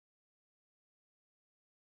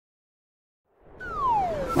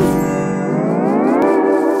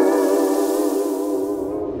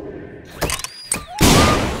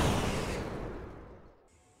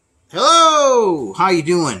Hello, how you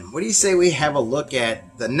doing? What do you say we have a look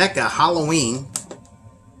at the NECA Halloween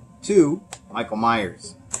 2 Michael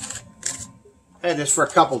Myers? Had this for a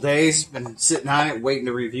couple days, been sitting on it, waiting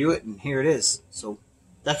to review it, and here it is. So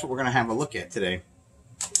that's what we're going to have a look at today.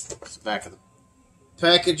 It's the back of the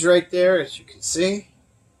package right there, as you can see.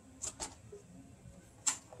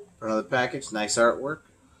 Front of the package, nice artwork.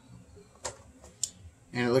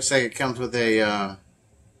 And it looks like it comes with a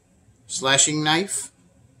slashing knife,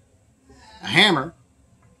 a hammer,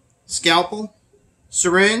 scalpel,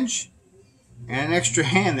 syringe, and an extra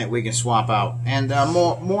hand that we can swap out. And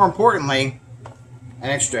more importantly, an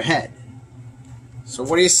extra head. So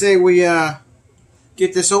what do you say we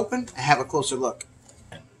get this open and have a closer look?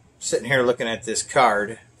 Sitting here looking at this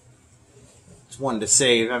card. It's one to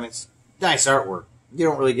save. I mean, it's nice artwork. You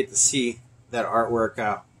don't really get to see that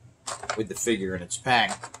artwork with the figure in its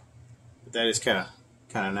pack, but that is kind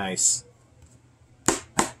of nice.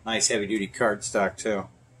 Nice heavy-duty cardstock too.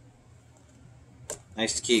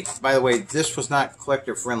 Nice to keep. By the way, this was not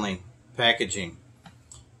collector-friendly packaging.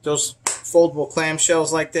 Those foldable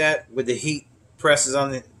clamshells like that with the heat presses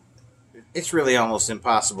on it, it's really almost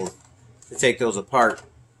impossible to take those apart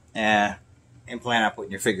and plan on putting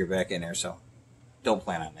your figure back in there. So don't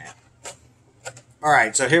plan on that. All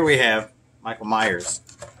right, so here we have Michael Myers.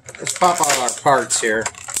 Let's pop out our parts here.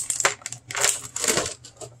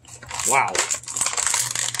 Wow.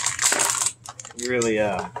 Really,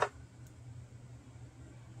 I'm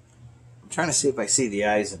trying to see if I see the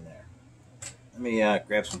eyes in there. Let me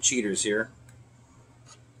grab some cheaters here.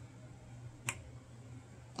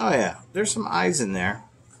 Oh yeah, there's some eyes in there.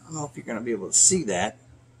 I don't know if you're going to be able to see that.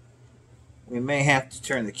 We may have to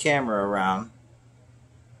turn the camera around.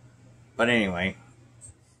 But anyway,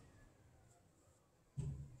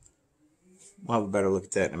 we'll have a better look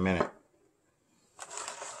at that in a minute.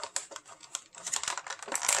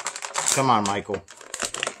 Come on, Michael.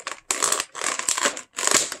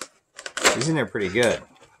 He's in there pretty good,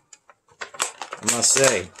 I must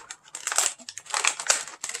say.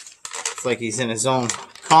 It's like he's in his own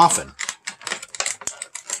coffin.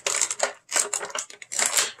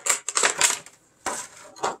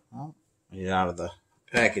 Well, he's out of the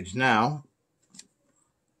package now.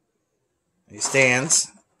 He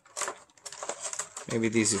stands. Maybe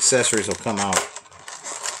these accessories will come out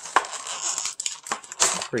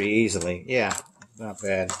pretty easily. Yeah, not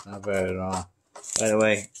bad. Not bad at all. By the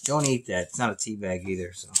way, don't eat that. It's not a tea bag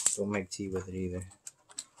either, so don't make tea with it either.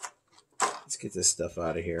 Let's get this stuff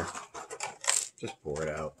out of here. Just pour it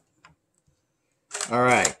out.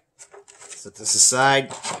 Alright. Set this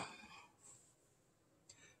aside.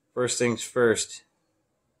 First things first.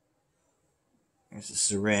 Here's a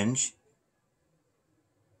syringe.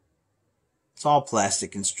 It's all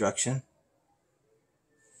plastic construction.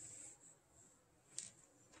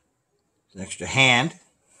 An extra hand.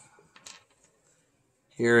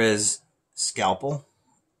 Here is scalpel.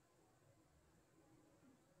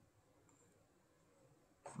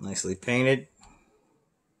 Nicely painted.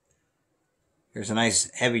 Here's a nice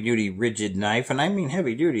heavy-duty rigid knife. And I mean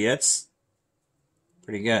heavy-duty, that's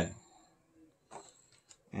pretty good.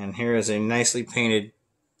 And here is a nicely painted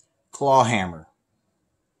claw hammer.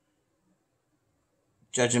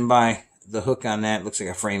 Judging by the hook on that, it looks like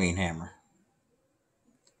a framing hammer.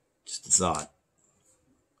 Just a thought.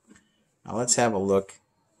 Now let's have a look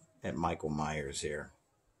at Michael Myers here.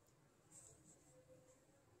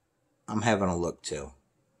 I'm having a look too.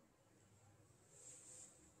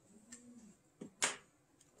 I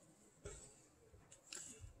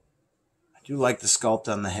do like the sculpt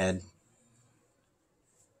on the head.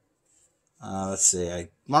 Let's see. I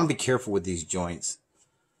want to be careful with these joints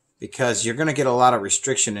because you're going to get a lot of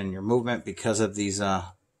restriction in your movement because of these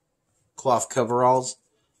cloth coveralls.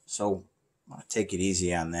 So I want to take it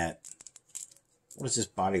easy on that. What does this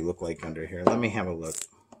body look like under here? Let me have a look.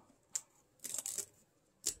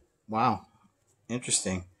 Wow.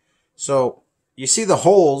 Interesting. So you see the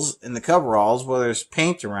holes in the coveralls where there's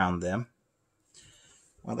paint around them.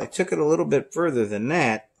 Well, they took it a little bit further than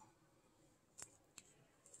that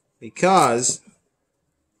because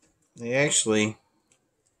they actually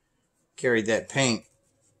carried that paint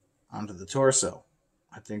onto the torso.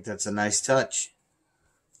 I think that's a nice touch.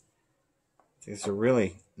 It's a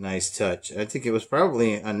really nice touch. I think it was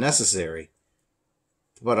probably unnecessary,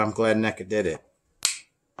 but I'm glad NECA did it.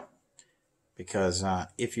 Because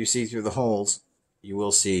if you see through the holes, you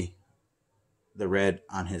will see the red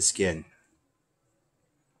on his skin.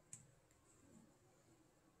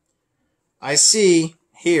 I see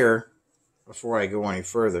here, before I go any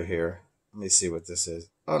further here, let me see what this is.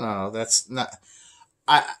 Oh no, that's not.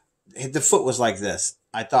 The foot was like this.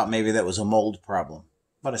 I thought maybe that was a mold problem,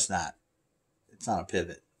 but it's not. It's on a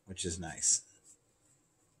pivot, which is nice.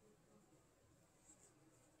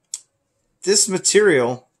 This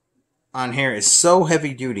material on here is so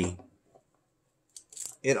heavy duty.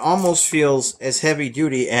 It almost feels as heavy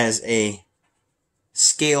duty as a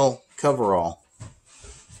scale coverall.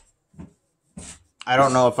 I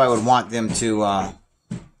don't know if I would want them to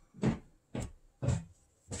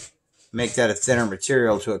make that a thinner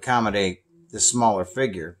material to accommodate the smaller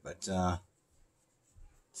figure, but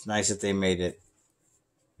it's nice that they made it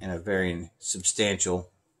in a very substantial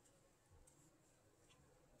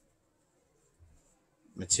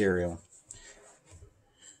material.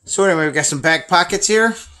 So anyway, we've got some back pockets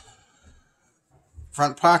here,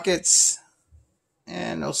 front pockets,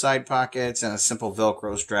 and no side pockets, and a simple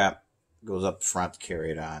Velcro strap goes up front to carry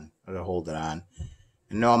it on, or to hold it on.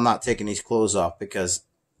 And no, I'm not taking these clothes off because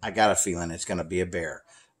I got a feeling it's going to be a bear.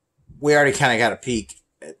 We already kind of got a peek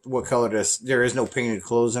at what color this. There is no painted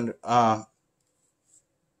clothes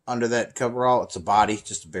under that coverall. It's a body,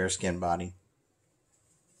 just a bearskin body.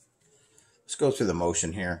 Let's go through the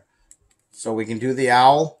motion here. So we can do the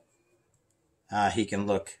owl. He can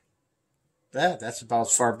look. That's about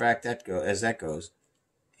as far back as that goes.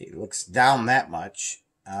 He looks down that much.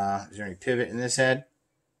 Is there any pivot in this head?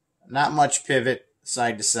 Not much pivot,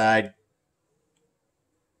 side to side.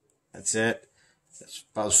 That's it. That's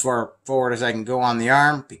about as far forward as I can go on the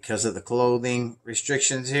arm because of the clothing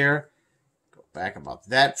restrictions here. Go back about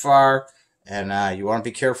that far. And you want to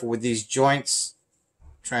be careful with these joints.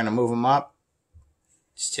 Trying to move them up.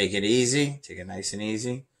 Just take it easy. Take it nice and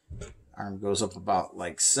easy. Arm goes up about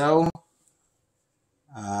like so.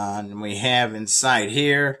 And we have inside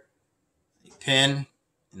here a pin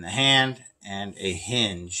in the hand and a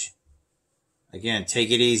hinge. Again,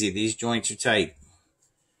 take it easy. These joints are tight.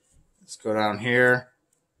 Let's go down here.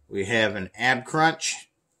 We have an ab crunch.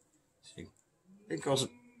 So it goes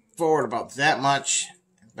forward about that much,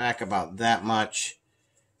 back about that much.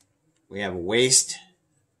 We have a waist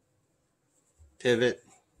pivot.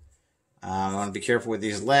 I want to be careful with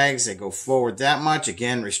these legs. They go forward that much.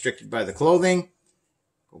 Again, restricted by the clothing.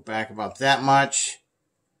 Go back about that much.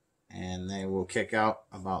 And they will kick out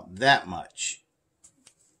about that much.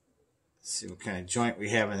 Let's see what kind of joint we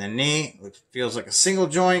have in the knee. It feels like a single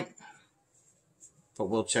joint. But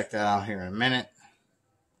we'll check that out here in a minute.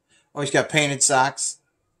 Oh, he's got painted socks.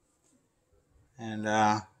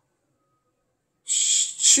 And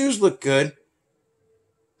shoes look good.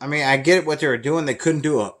 I mean, I get what they were doing. They couldn't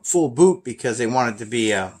do a full boot because they wanted to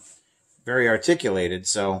be very articulated.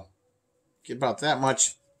 So get about that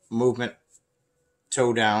much movement,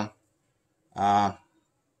 toe down. Not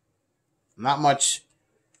much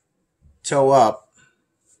toe up.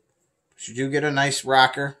 But you do get a nice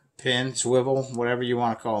rocker, pin, swivel, whatever you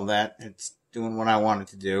want to call that. It's doing what I want it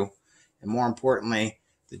to do. And more importantly,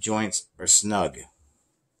 the joints are snug,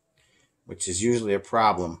 which is usually a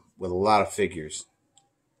problem with a lot of figures.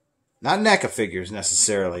 Not NECA figures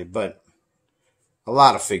necessarily, but a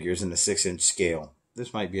lot of figures in the 6-inch scale.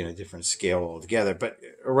 This might be in a different scale altogether, but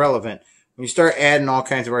irrelevant. When you start adding all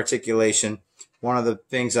kinds of articulation, one of the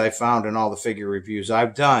things I found in all the figure reviews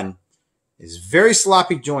I've done is very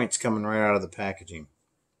sloppy joints coming right out of the packaging.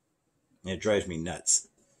 It drives me nuts.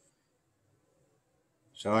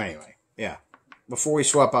 So anyway, yeah. Before we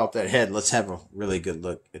swap out that head, let's have a really good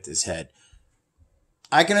look at this head.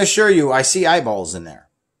 I can assure you I see eyeballs in there.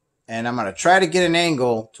 And I'm going to try to get an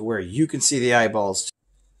angle to where you can see the eyeballs too.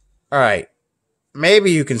 All right.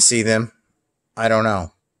 Maybe you can see them. I don't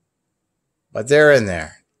know. But they're in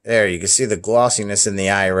there. There, you can see the glossiness in the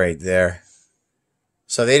eye right there.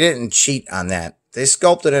 So they didn't cheat on that. They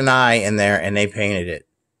sculpted an eye in there and they painted it.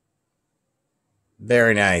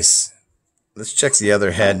 Very nice. Let's check the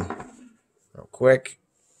other head real quick.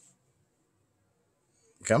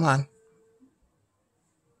 Come on.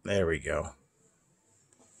 There we go.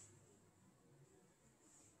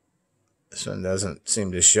 This one doesn't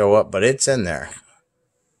seem to show up, but it's in there.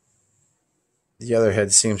 The other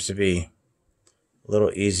head seems to be a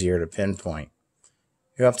little easier to pinpoint.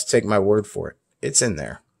 You have to take my word for it. It's in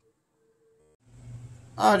there.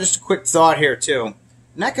 Just a quick thought here, too.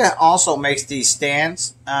 NECA also makes these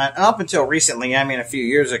stands. And up until recently, I mean a few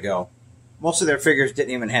years ago, most of their figures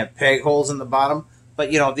didn't even have peg holes in the bottom.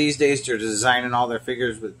 But, you know, these days they're designing all their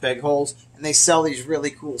figures with peg holes. And they sell these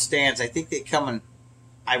really cool stands. I think they come in...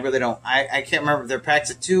 I really don't. I can't remember if they're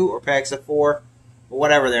packs of 2 or packs of 4. But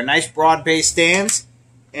whatever. They're nice broad base stands.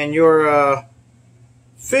 And your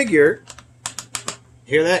figure,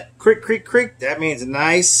 hear that? Creak, creak, creak. That means a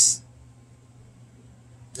nice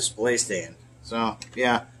display stand. So,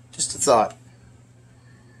 yeah. Just a thought.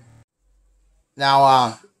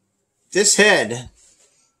 Now, this head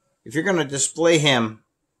if you're going to display him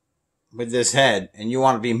with this head and you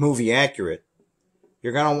want to be movie accurate,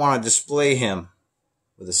 you're going to want to display him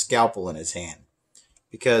with a scalpel in his hand,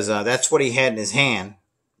 because that's what he had in his hand.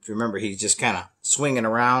 If you remember, he's just kind of swinging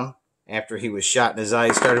around after he was shot and his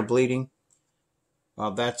eyes started bleeding.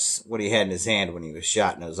 Well, that's what he had in his hand when he was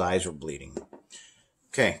shot and his eyes were bleeding.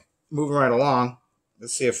 Okay, moving right along.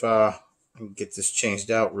 Let's see if I can get this changed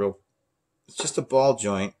out real. It's just a ball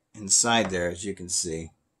joint inside there, as you can see.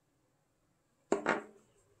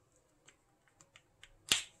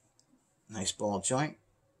 Nice ball joint.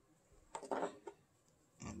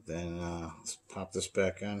 And then let's pop this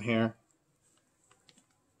back on here.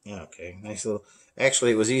 Yeah, okay, nice little.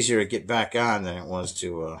 Actually, it was easier to get back on than it was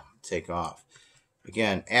to take off.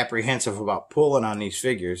 Again, apprehensive about pulling on these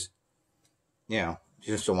figures. You know,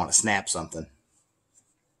 you just don't want to snap something.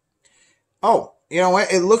 Oh, you know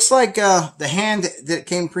what? It looks like the hand that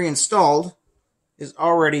came pre-installed is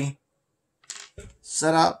already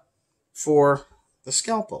set up for the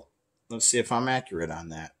scalpel. Let's see if I'm accurate on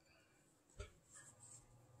that.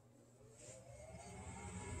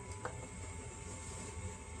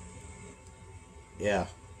 Yeah.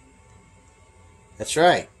 That's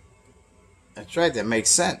right. That's right. That makes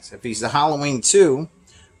sense. If he's the Halloween 2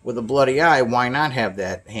 with a bloody eye, why not have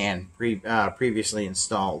that hand previously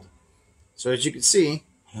installed? So as you can see,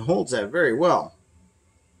 he holds that very well.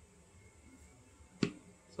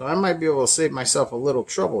 So I might be able to save myself a little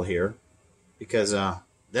trouble here, because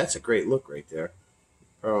that's a great look right there.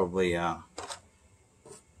 Probably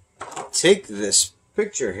take this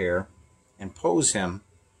picture here and pose him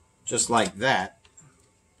just like that.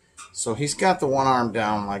 So he's got the one arm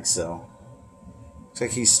down like so. Looks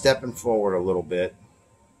like he's stepping forward a little bit.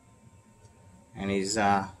 And he's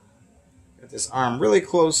got this arm really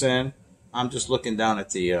close in. I'm just looking down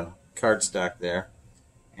at the cardstock there.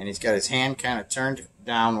 And he's got his hand kind of turned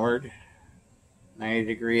downward.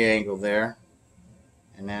 90-degree angle there.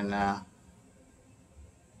 And then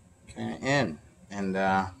kind of in. And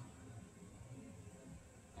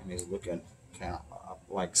he's looking kind of up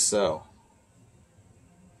like so.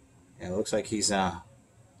 And it looks like he's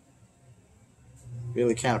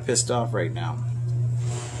really kind of pissed off right now.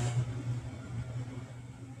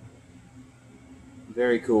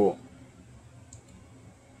 Very cool.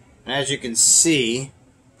 And as you can see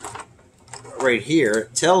right here,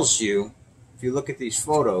 it tells you, if you look at these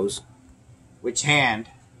photos, which hand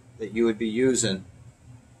that you would be using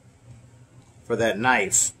for that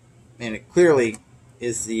knife. And it clearly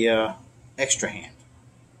is the extra hand.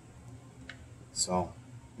 So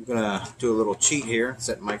I'm going to do a little cheat here.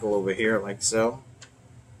 Set Michael over here like so.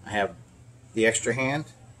 I have the extra hand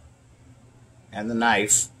and the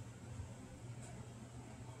knife.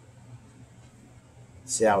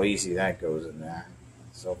 See how easy that goes in there.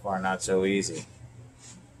 So far, not so easy.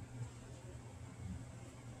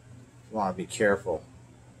 You want to be careful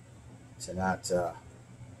to not,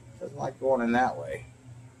 doesn't like going in that way.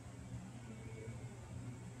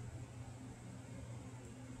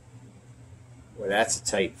 Boy, that's a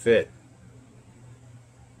tight fit.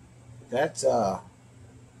 That's, I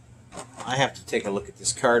have to take a look at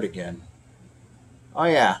this card again. Oh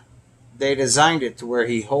yeah, they designed it to where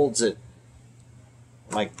he holds it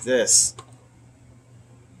like this.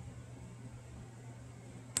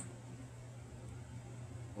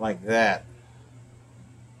 Like that.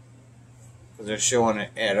 Because they're showing it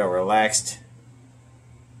at a relaxed.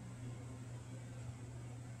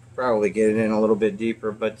 Probably get it in a little bit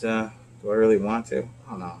deeper, but do I really want to?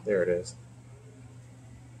 Oh no, there it is.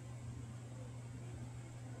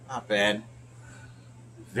 Not bad.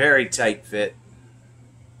 Very tight fit.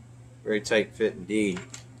 Very tight fit indeed.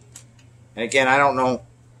 And again, I don't know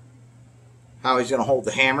how he's going to hold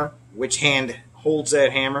the hammer. Which hand holds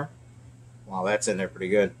that hammer? Wow, that's in there pretty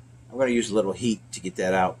good. I'm going to use a little heat to get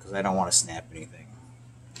that out because I don't want to snap anything.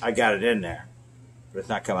 I got it in there, but it's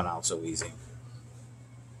not coming out so easy.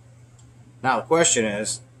 Now the question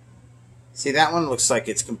is, see, that one looks like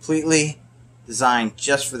it's completely designed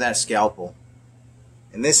just for that scalpel.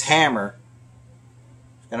 And this hammer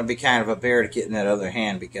is going to be kind of a bear to get in that other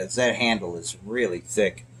hand because that handle is really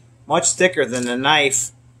thick. Much thicker than the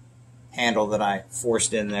knife handle that I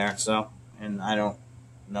forced in there. So, and I don't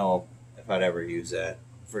know if I'd ever use that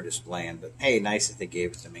for displaying. But hey, nice that they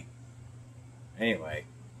gave it to me. Anyway,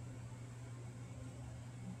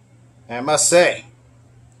 I must say,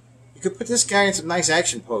 you could put this guy in some nice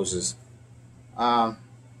action poses.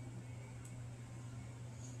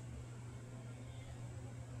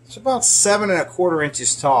 It's about 7 1/4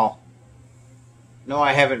 inches tall. No,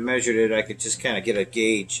 I haven't measured it. I could just kind of get a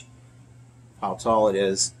gauge of how tall it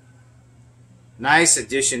is. Nice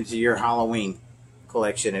addition to your Halloween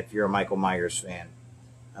collection if you're a Michael Myers fan.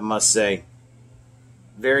 I must say,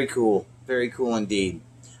 very cool indeed.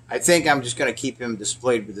 I think I'm just going to keep him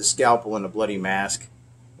displayed with the scalpel and the bloody mask.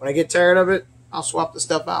 When I get tired of it, I'll swap the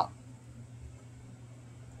stuff out.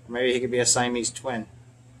 Maybe he could be a Siamese twin,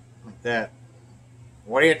 like that.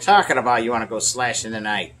 What are you talking about? You want to go slash in the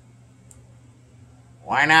night?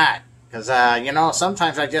 Why not? Because, you know,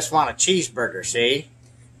 sometimes I just want a cheeseburger, see?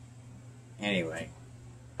 Anyway.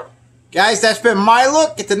 Guys, that's been my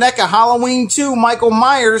look at the NECA Halloween 2 Michael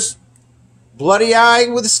Myers. Bloody eye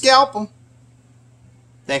with a scalpel.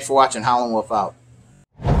 Thanks for watching. Howlin' Wolf out.